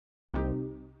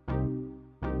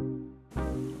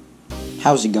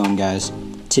How's it going, guys?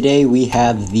 Today we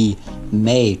have the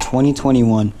May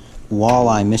 2021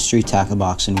 Walleye Mystery Tackle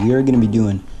Box, and we are going to be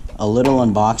doing a little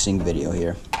unboxing video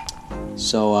here.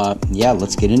 So, yeah,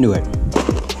 let's get into it.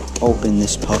 Open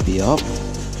this puppy up.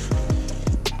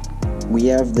 We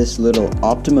have this little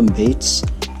Optimum Baits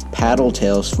paddle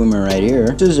tail swimmer right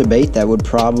here. This is a bait that would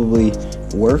probably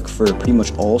work for pretty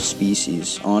much all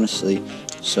species, honestly.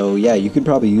 So, yeah, you could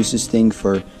probably use this thing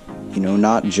for, you know,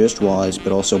 not just walleyes,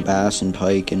 but also bass and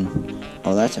pike and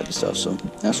all that type of stuff, so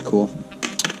that's cool.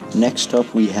 Next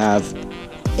up, we have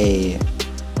a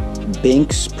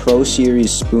Binks Pro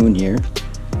Series spoon here.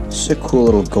 This is a cool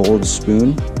little gold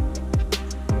spoon.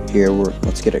 Here,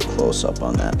 let's get a close-up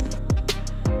on that.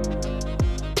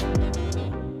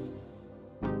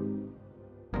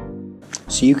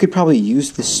 So you could probably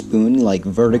use this spoon like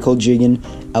vertical jigging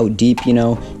out deep, you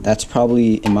know. That's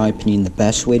probably, in my opinion, the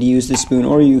best way to use this spoon.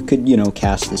 Or you could, you know,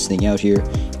 cast this thing out here,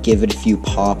 give it a few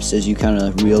pops as you kind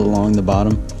of reel along the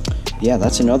bottom. Yeah,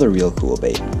 that's another real cool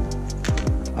bait.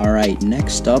 Alright,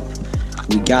 next up,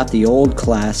 we got the old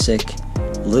classic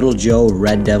Little Joe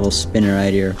Red Devil spinner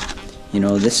right here. You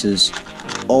know, this is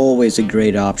always a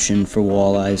great option for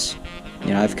walleyes.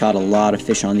 You know, I've caught a lot of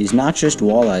fish on these, not just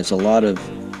walleyes, a lot of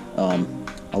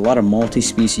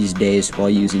multi-species days while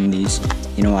using these.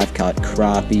 You know, I've caught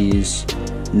crappies,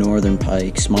 northern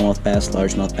pike, smallmouth bass,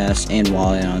 largemouth bass, and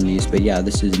walleye on these. But yeah,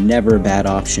 this is never a bad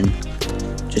option.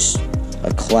 Just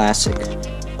a classic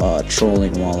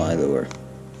trolling walleye lure.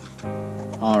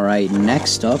 Alright,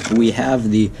 next up we have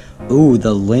the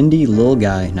Lindy Lil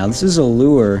Guy. Now this is a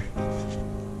lure,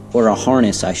 or a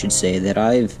harness I should say, that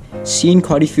I've seen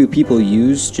quite a few people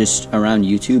use just around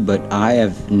YouTube, but I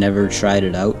have never tried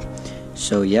it out.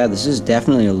 So yeah, this is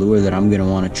definitely a lure that I'm going to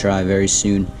want to try very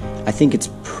soon. I think it's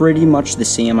pretty much the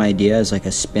same idea as like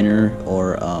a spinner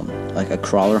or like a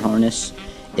crawler harness,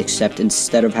 except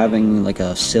instead of having like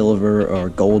a silver or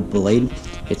gold blade,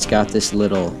 it's got this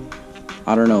little,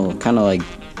 I don't know, kind of like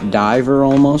diver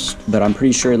almost, but I'm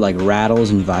pretty sure it like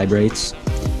rattles and vibrates.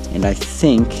 And I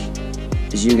think,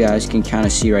 as you guys can kind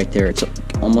of see right there, it's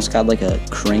almost got like a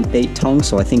crankbait tongue,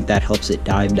 so I think that helps it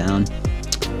dive down.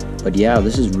 But yeah,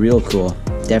 this is real cool.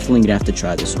 Definitely gonna have to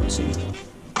try this one soon.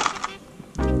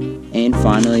 And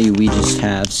finally, we just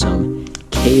have some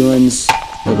Kalen's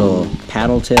little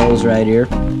paddle tails right here.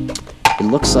 It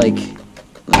looks like,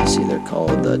 let's see, they're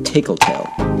called the tickle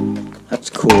tail.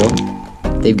 That's cool.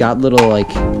 They've got little,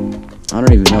 like, I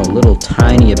don't even know, little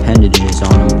tiny appendages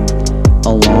on them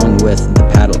along with the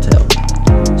paddle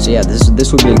tail. So yeah,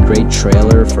 this would be a great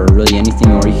trailer for really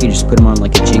anything, or you could just put them on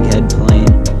like a jig head plane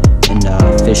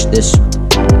and fish this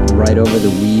right over the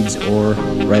weeds or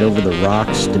right over the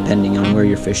rocks, depending on where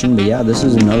you're fishing. But yeah, this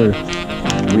is another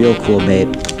real cool bait.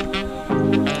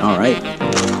 Alright,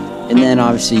 and then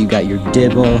obviously you got your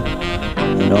dibble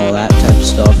and all that type of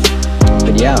stuff.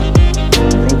 But yeah,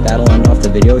 I think that'll end off the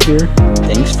video here.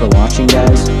 Thanks for watching,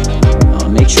 guys.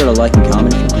 Make sure to like and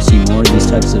comment if you want to see more of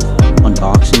these types of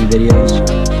unboxing videos.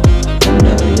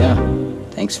 And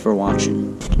yeah, thanks for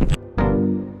watching.